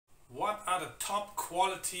are the top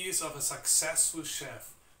qualities of a successful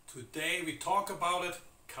chef? Today we talk about it,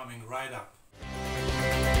 coming right up.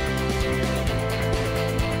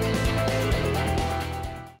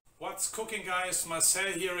 What's cooking, guys?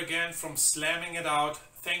 Marcel here again from Slamming It Out.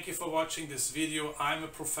 Thank you for watching this video. I'm a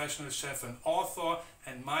professional chef and author,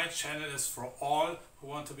 and my channel is for all who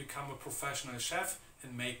want to become a professional chef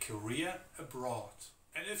and make career abroad.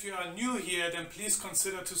 And if you are new here, then please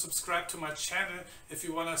consider to subscribe to my channel if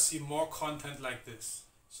you want to see more content like this.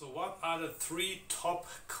 So what are the 3 top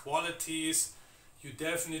qualities you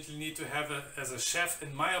definitely need to have as a chef?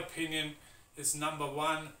 In my opinion, is number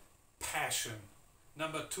 1, passion.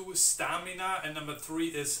 Number 2 is stamina, and number 3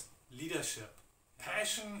 is leadership.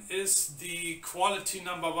 Passion is the quality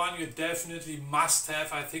number 1 you definitely must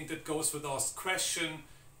have. I think that goes without question.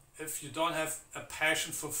 If you don't have a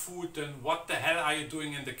passion for food, then what the hell are you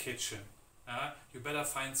doing in the kitchen? You better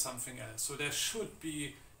find something else. So there should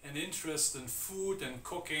be an interest in food and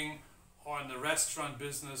cooking, or in the restaurant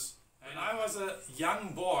business. When I was a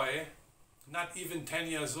young boy, not even 10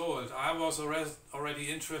 years old, I was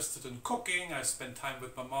already interested in cooking. I spent time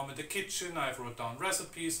with my mom in the kitchen. I wrote down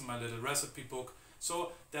recipes in my little recipe book.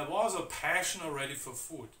 So there was a passion already for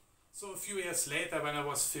food. So a few years later, when I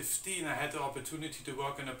was 15, I had the opportunity to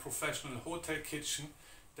work in a professional hotel kitchen.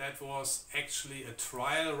 That was actually a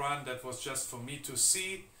trial run. That was just for me to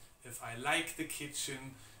see if I like the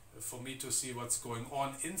kitchen, for me to see what's going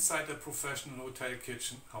on inside a professional hotel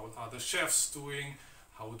kitchen. How are the chefs doing?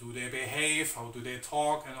 How do they behave? How do they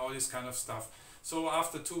talk? And all this kind of stuff. So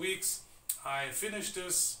after 2 weeks, I finished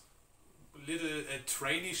this little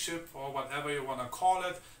traineeship, or whatever you want to call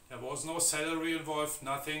it. There was no salary involved,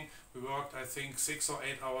 nothing. We worked, I think, 6 or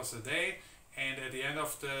 8 hours a day. And at the end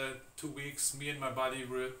of the 2 weeks, me and my buddy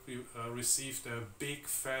received a big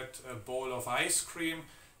fat bowl of ice cream.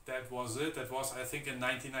 That was it. That was, I think, in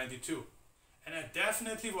 1992. And I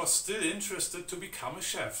definitely was still interested to become a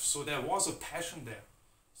chef. So there was a passion there.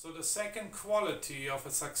 So the second quality of a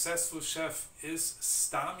successful chef is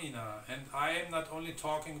stamina. And I am not only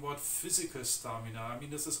talking about physical stamina. I mean,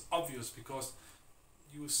 this is obvious because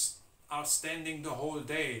you are standing the whole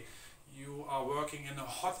day. You are working in a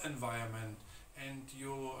hot environment, and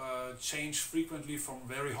you change frequently from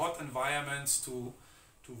very hot environments to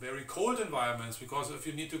very cold environments, because if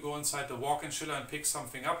you need to go inside the walk-in chiller and pick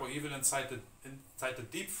something up, or even inside the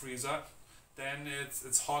deep freezer, then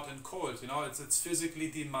it's hot and cold. You know, it's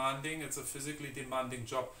physically demanding. It's a physically demanding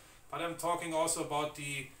job. But I'm talking also about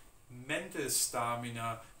the mental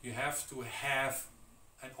stamina you have to have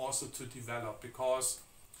and also to develop, because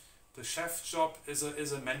the chef job is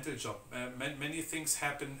a mental job. Many things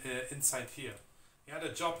happen inside here. Yeah, the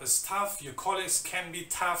job is tough. Your colleagues can be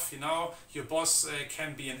tough. You know, your boss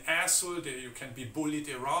can be an asshole. You can be bullied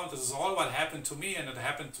around. This is all what happened to me, and it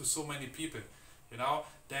happened to so many people. You know,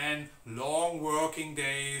 then long working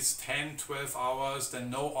days, 10, 12 hours, then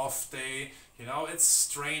no off day. You know, it's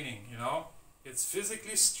straining. You know, it's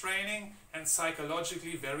physically straining and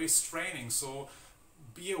psychologically very straining. So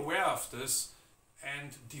be aware of this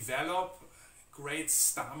and develop great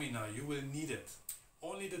stamina. You will need it.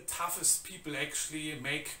 Only the toughest people actually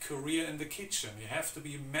make career in the kitchen. You have to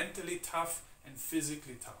be mentally tough and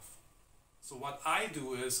physically tough. So what I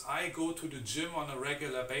do is I go to the gym on a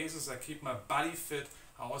regular basis. I keep my body fit.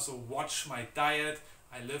 I also watch my diet.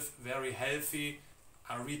 I live very healthy.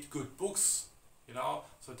 I read good books, you know.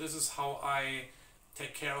 So this is how I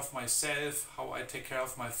take care of myself, how I take care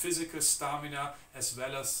of my physical stamina as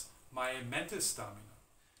well as my mental stamina.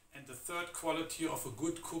 And the third quality of a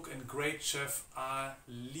good cook and great chef are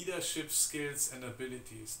leadership skills and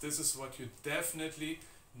abilities. This is what you definitely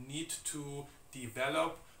need to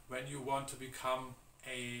develop when you want to become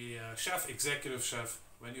a chef, executive chef,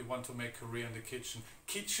 when you want to make a career in the kitchen.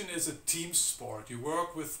 Kitchen is a team sport. You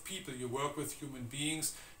work with people, you work with human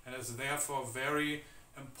beings, and it's therefore very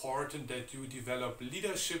important that you develop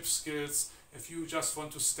leadership skills. If you just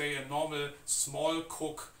want to stay a normal small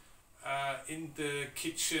cook in the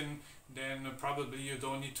kitchen, then probably you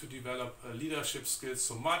don't need to develop leadership skills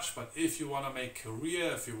so much. But if you want to make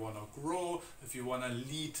career, if you want to grow, if you want to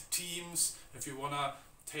lead teams, if you want to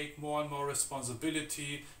take more and more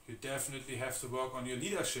responsibility, you definitely have to work on your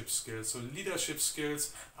leadership skills. So leadership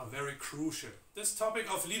skills are very crucial. This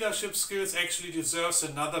topic of leadership skills actually deserves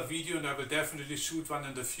another video, and I will definitely shoot one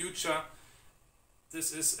in the future.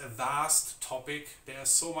 This is a vast topic. There's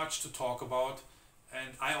so much to talk about.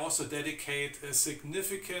 And I also dedicate a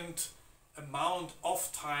significant amount of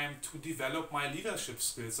time to develop my leadership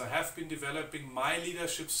skills. I have been developing my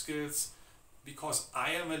leadership skills because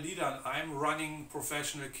I am a leader and I'm running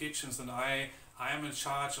professional kitchens, and I am in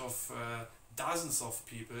charge of dozens of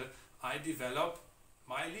people. I develop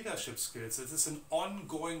my leadership skills. It is an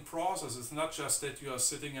ongoing process. It's not just that you are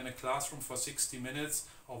sitting in a classroom for 60 minutes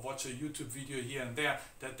or watch a YouTube video here and there.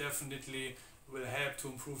 That definitely will help to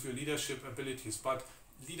improve your leadership abilities. But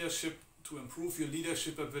to improve your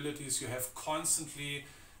leadership abilities, you have constantly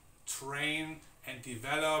train and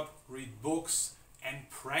develop, read books and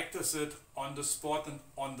practice it on the spot and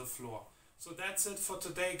on the floor. So that's it for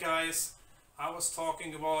today, guys. I was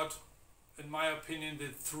talking about, in my opinion, the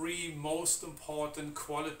 3 most important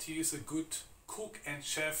qualities a good cook and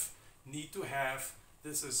chef need to have.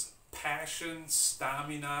 This is passion,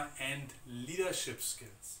 stamina and leadership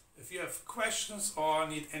skills. If you have questions or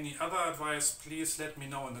need any other advice, please let me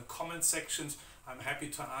know in the comment sections. I'm happy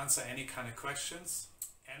to answer any kind of questions.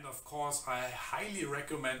 And of course, I highly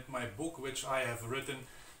recommend my book, which I have written,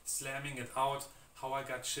 Slamming It Out, How I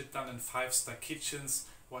Got Shit Done in 5-Star Kitchens,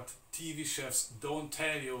 what TV chefs don't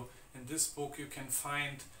tell you. In this book you can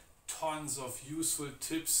find tons of useful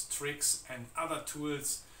tips, tricks and other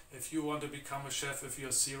tools. If you want to become a chef, if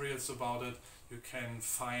you're serious about it, you can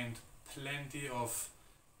find plenty of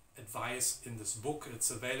advice in this book.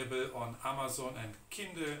 It's available on Amazon and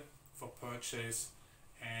Kindle for purchase.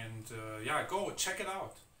 And yeah, go check it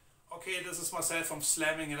out. Okay, this is Marcel from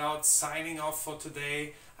Slamming It Out, signing off for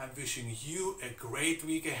today. I'm wishing you a great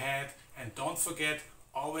week ahead, and don't forget,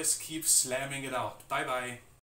 always keep slamming it out. Bye bye.